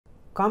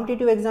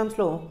Competitive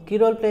ఎగ్జామ్స్లో key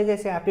role play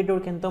చేసే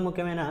యాప్టిట్యూడ్కి ఎంతో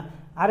ముఖ్యమైన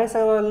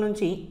ఆర్ఎస్ఐవల్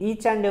నుంచి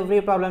ఈచ్ అండ్ ఎవ్రీ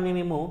ప్రాబ్లమ్ని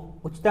మేము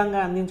ఉచితంగా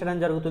అందించడం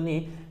జరుగుతుంది.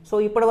 సో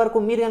ఇప్పటివరకు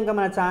మీరు కనుక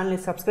మన ఛానల్ని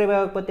సబ్స్క్రైబ్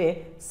అవ్వకపోతే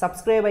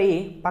సబ్స్క్రైబ్ అయ్యి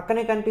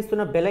పక్కనే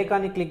కనిపిస్తున్న బెల్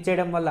ఐకాన్ని క్లిక్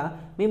చేయడం వల్ల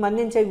మేము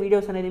అందించే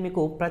వీడియోస్ అనేది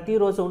మీకు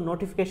ప్రతిరోజు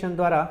నోటిఫికేషన్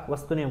ద్వారా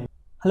వస్తూనే ఉంది.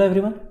 Hello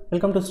everyone,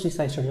 welcome to Shri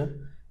Sai studio.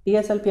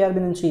 TSLPRB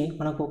నుంచి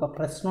మనకు ఒక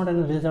ప్రెస్ నోట్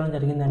అనేది రిలీజ్ అవ్వడం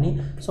జరిగిందండి.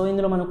 సో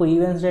ఇందులో మనకు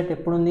ఈవెంట్స్ డేట్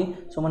ఎప్పుడు ఉంది,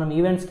 సో మనం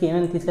ఈవెంట్స్కి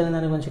ఏమైనా తీసుకెళ్ళిన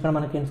దాని గురించి ఇక్కడ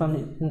మనకి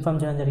ఇన్ఫార్మ్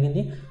చేయడం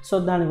జరిగింది. సో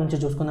దాని గురించి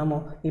చూసుకుందాము.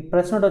 ఈ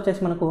ప్రెస్ నోట్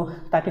వచ్చేసి మనకు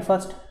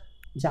 31st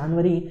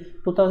January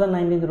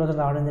 2019 రోజు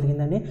రావడం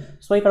జరిగిందండి.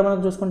 సో ఇక్కడ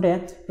మనకు చూసుకుంటే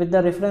with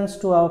the reference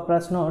to our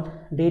press note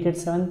dated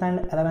 7th and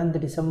 11th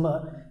December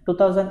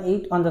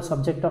 2008 on the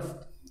subject of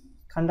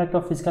conduct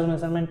of physical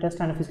measurement test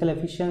and physical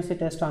efficiency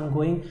test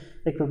ongoing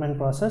recruitment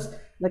process.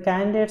 The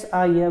candidates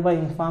are hereby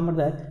informed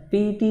that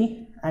PET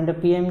and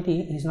PMT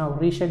is now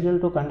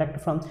rescheduled to conduct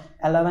from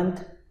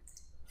 11th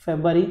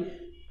February.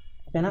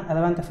 ఓకేనా,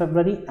 11th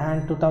February and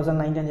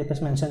 2019 అని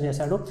చెప్పేసి mention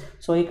చేశాడు.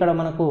 So ఇక్కడ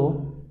మనకు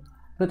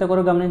ప్రతి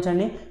ఒక్కరు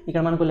గమనించండి,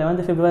 ఇక్కడ మనకు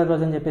 11th February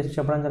రోజు అని చెప్పేసి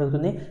చెప్పడం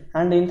జరుగుతుంది.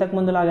 అండ్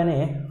ఇంతకుముందు లాగానే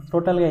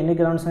టోటల్గా ఎన్ని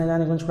గ్రౌండ్స్ అనే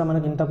దాని గురించి కూడా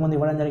మనకి ఇంతకుముందు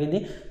ఇవ్వడం జరిగింది.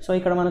 సో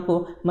ఇక్కడ మనకు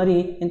మరి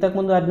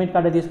ఇంతకుముందు అడ్మిట్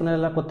కార్డు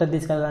తీసుకునేలా కొత్తది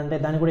తీసుకెళ్ళాలంటే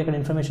దాన్ని కూడా ఇక్కడ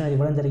ఇన్ఫర్మేషన్ అనేది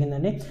ఇవ్వడం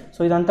జరిగిందండి. సో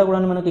ఇదంతా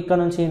కూడా మనకు ఇక్కడ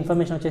నుంచి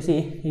ఇన్ఫర్మేషన్ వచ్చేసి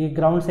ఈ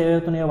గ్రౌండ్స్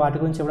ఏవైతున్నాయో వాటి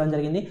గురించి ఇవ్వడం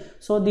జరిగింది.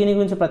 సో దీని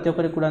గురించి ప్రతి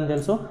ఒక్కరికి కూడా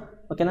తెలుసు.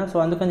 ఓకేనా, సో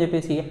అందుకని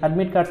చెప్పేసి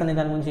అడ్మిట్ కార్డ్స్ అనే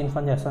దాని గురించి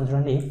ఇన్ఫార్మ్ చేస్తాను.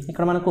 చూడండి,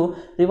 ఇక్కడ మనకు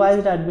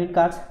revised admit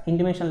cards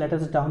intimation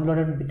letters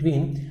downloaded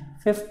between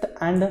 5th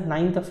and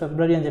 9th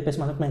February అని చెప్పేసి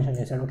మనకు మెన్షన్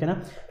చేశాడు. ఓకేనా,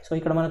 సో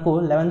ఇక్కడ మనకు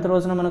 11th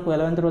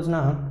రోజున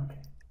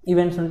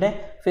ఈవెంట్స్ ఉంటే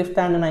 5th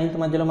and 9th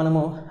మధ్యలో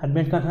మనము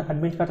అడ్మిట్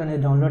కార్డ్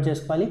అనేది డౌన్లోడ్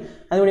చేసుకోవాలి.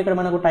 అది కూడా ఇక్కడ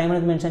మనకు టైం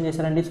అనేది మెన్షన్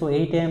చేశారండి. సో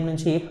 8 AM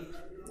నుంచి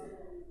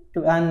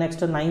and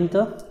next 9th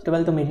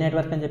 12th midnight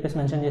వరకు అని చెప్పేసి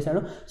మెన్షన్ చేశాడు.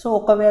 సో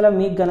ఒకవేళ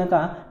మీకు గనక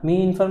మీ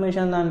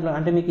ఇన్ఫర్మేషన్ దాంట్లో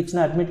అంటే మీకు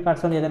ఇచ్చిన అడ్మిట్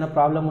కార్డ్స్లో ఏదైనా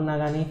ప్రాబ్లం ఉన్నా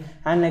కానీ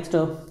అండ్ నెక్స్ట్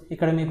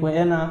ఇక్కడ మీకు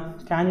ఏదైనా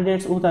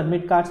candidates with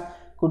admit cards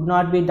could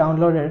not be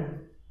downloaded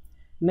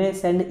May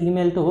send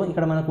email to,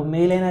 ఇక్కడ మనకు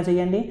మెయిల్ అయినా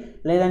చేయండి,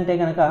 లేదంటే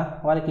కనుక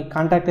వాళ్ళకి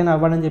కాంటాక్ట్ అయినా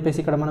అవ్వడని చెప్పేసి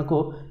ఇక్కడ మనకు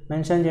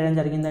మెన్షన్ చేయడం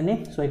జరిగిందండి.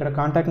 సో ఇక్కడ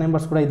కాంటాక్ట్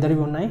నెంబర్స్ కూడా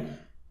ఇద్దరివి ఉన్నాయి.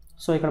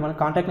 సో ఇక్కడ మన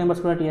కాంటాక్ట్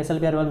నెంబర్స్ కూడా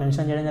TSLPRB వాళ్ళు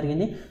మెన్షన్ చేయడం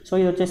జరిగింది. సో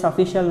ఇది వచ్చేసి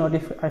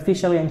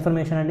అఫీషియల్గా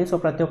ఇన్ఫర్మేషన్ అండి. సో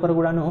ప్రతి ఒక్కరు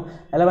కూడాను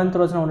 11th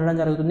రోజున ఉండడం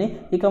జరుగుతుంది.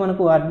 ఇక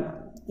మనకు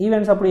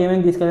ఈవెంట్స్ అప్పుడు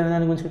ఏమేమి తీసుకెళ్ళిన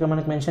దాని గురించి ఇక్కడ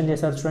మనకు మెన్షన్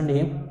చేశారు. చూడండి,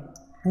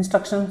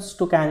 ఇన్స్ట్రక్షన్స్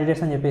టు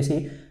క్యాండిడేట్స్ అని చెప్పేసి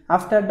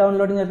after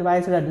downloading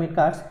revised admit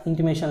cards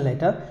intimation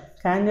letter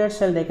candidates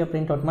shall take a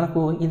printout. మనకు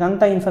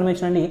ఇదంతా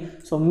ఇన్ఫర్మేషన్ అండి.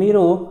 సో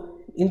మీరు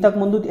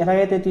ఇంతకుముందు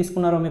ఎలాగైతే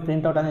తీసుకున్నారో మీ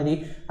ప్రింట్అవుట్ అనేది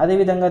అదే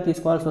విధంగా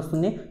తీసుకోవాల్సి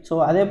వస్తుంది. సో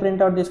అదే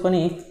ప్రింట్అవుట్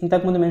తీసుకొని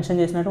ఇంతకుముందు మెన్షన్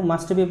చేసినట్టు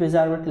must be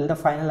preserved till the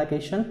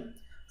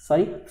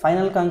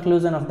final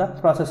conclusion of the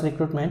process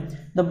recruitment.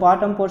 The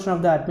bottom portion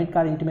of the admit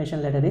card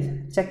intimation letter is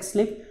check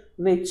slip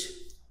which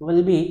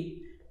will be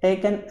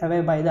taken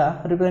away by the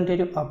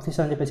representative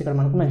officer అని చెప్పేసి ఇక్కడ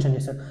మనకు mention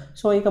చేశారు.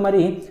 So ఇక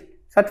మరి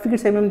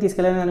certificates ఏమేమి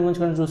తీసుకెళ్ళాలని దాని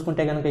గురించి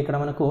చూసుకుంటే కనుక ఇక్కడ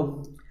మనకు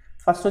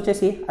ఫస్ట్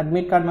వచ్చేసి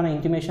అడ్మిట్ కార్డ్ మన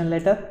ఇంటిమేషన్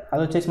లెటర్,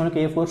 అది వచ్చేసి మనకు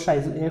A4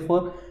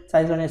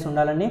 సైజ్ అనేసి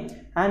ఉండాలండి.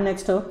 And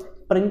next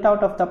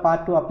printout of the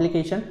Part 2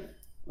 application.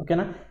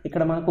 ఓకేనా,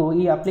 ఇక్కడ మనకు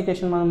ఈ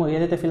అప్లికేషన్ మనము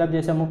ఏదైతే ఫిల్అప్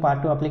చేసామో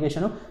Part 2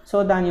 అప్లికేషను, సో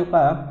దాని యొక్క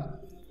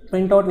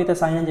ప్రింట్అవుట్ విత్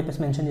సైన్ అని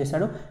చెప్పేసి మెన్షన్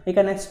చేశాడు. ఇక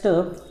next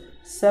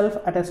self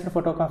attested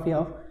photocopy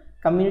of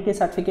community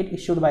certificate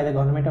issued by the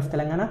government of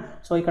Telangana.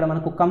 So ఇక్కడ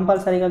మనకు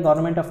కంపల్సరీగా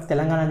గవర్నమెంట్ ఆఫ్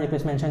తెలంగాణ అని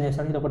చెప్పేసి మెన్షన్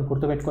చేశారు. ఇది ఒకటి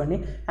గుర్తుపెట్టుకోండి.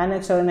 అండ్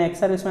నెక్స్ట్ ఎవరైనా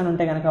ఎక్స్ సర్వీస్ మ్యాన్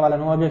ఉంటే కనుక వాళ్ళ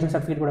నో అబ్జెక్షన్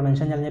సర్టిఫికేట్ కూడా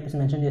మెన్షన్ చేయాలని చెప్పేసి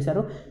మెన్షన్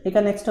చేశారు.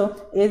 ఇక next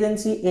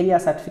agency area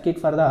certificate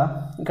for the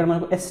ఇక్కడ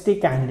మనకు ST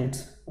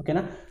క్యాండిడేట్స్.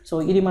 ఓకేనా,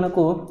 సో ఇది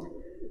మనకు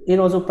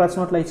ఈరోజు ప్రెస్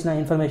నోట్లో ఇచ్చిన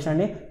ఇన్ఫర్మేషన్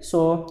అండి.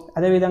 సో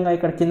అదేవిధంగా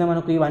ఇక్కడ కింద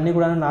మనకు ఇవన్నీ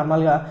కూడా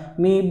నార్మల్గా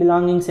మీ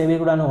బిలాంగింగ్స్ ఏవి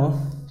కూడాను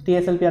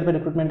TSLPRB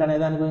రిక్రూట్మెంట్ అనే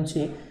దాని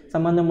గురించి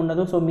సంబంధం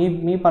ఉండదు. సో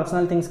మీ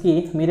పర్సనల్ థింగ్స్కి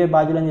మీరే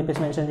బాధ్యులు అని చెప్పేసి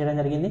మెన్షన్ చేయడం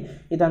జరిగింది.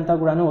 ఇదంతా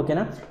కూడాను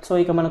ఓకేనా. సో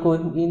ఇక మనకు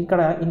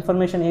ఇక్కడ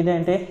ఇన్ఫర్మేషన్ ఏది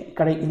అంటే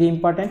ఇక్కడ ఇది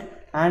ఇంపార్టెంట్.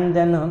 అండ్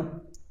దెన్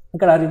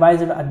ఇక్కడ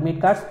రివైజ్డ్ అడ్మిట్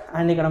కార్డ్స్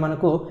అండ్ ఇక్కడ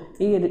మనకు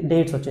ఈ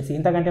డేట్స్ వచ్చేసి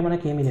ఇంతకంటే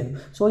మనకి ఏమీ లేదు.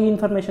 సో ఈ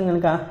ఇన్ఫర్మేషన్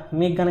కనుక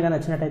మీకు కనుక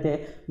నచ్చినట్టయితే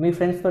మీ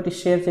ఫ్రెండ్స్ తోటి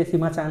షేర్ చేసి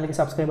మా ఛానల్కి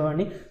సబ్స్క్రైబ్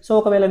అవ్వండి. సో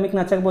ఒకవేళ మీకు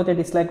నచ్చకపోతే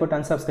డిస్లైక్ కొట్టి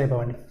అన్సబ్స్క్రైబ్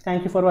అవ్వండి.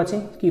 Thank you for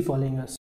watching, keep following us.